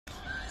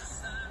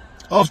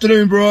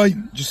Afternoon, bro.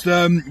 Just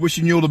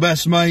wishing you all the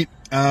best, mate.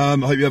 I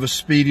hope you have a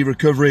speedy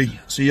recovery.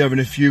 See you having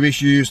a few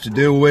issues to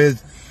deal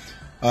with.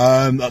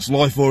 That's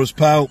life for us,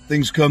 pal.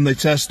 Things come, they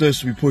test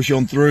us, we push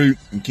on through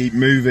and keep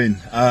moving.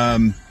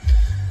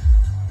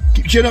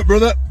 Keep your chin up,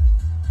 brother.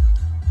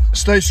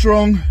 Stay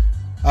strong.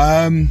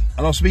 And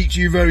I'll speak to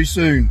you very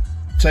soon.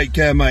 Take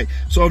care, mate.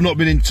 So I've not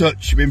been in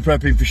touch. I've been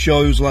prepping for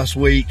shows last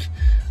week.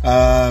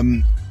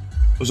 I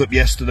was up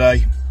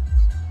yesterday.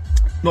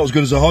 Not as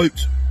good as I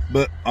hoped,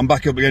 but I'm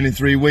back up again in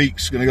 3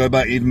 weeks. Going to go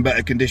back in even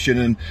better condition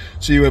and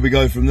see where we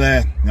go from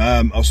there.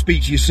 I'll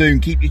speak to you soon.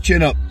 Keep your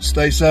chin up.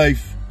 Stay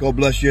safe. God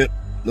bless you.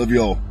 Love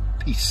you all.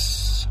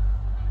 Peace.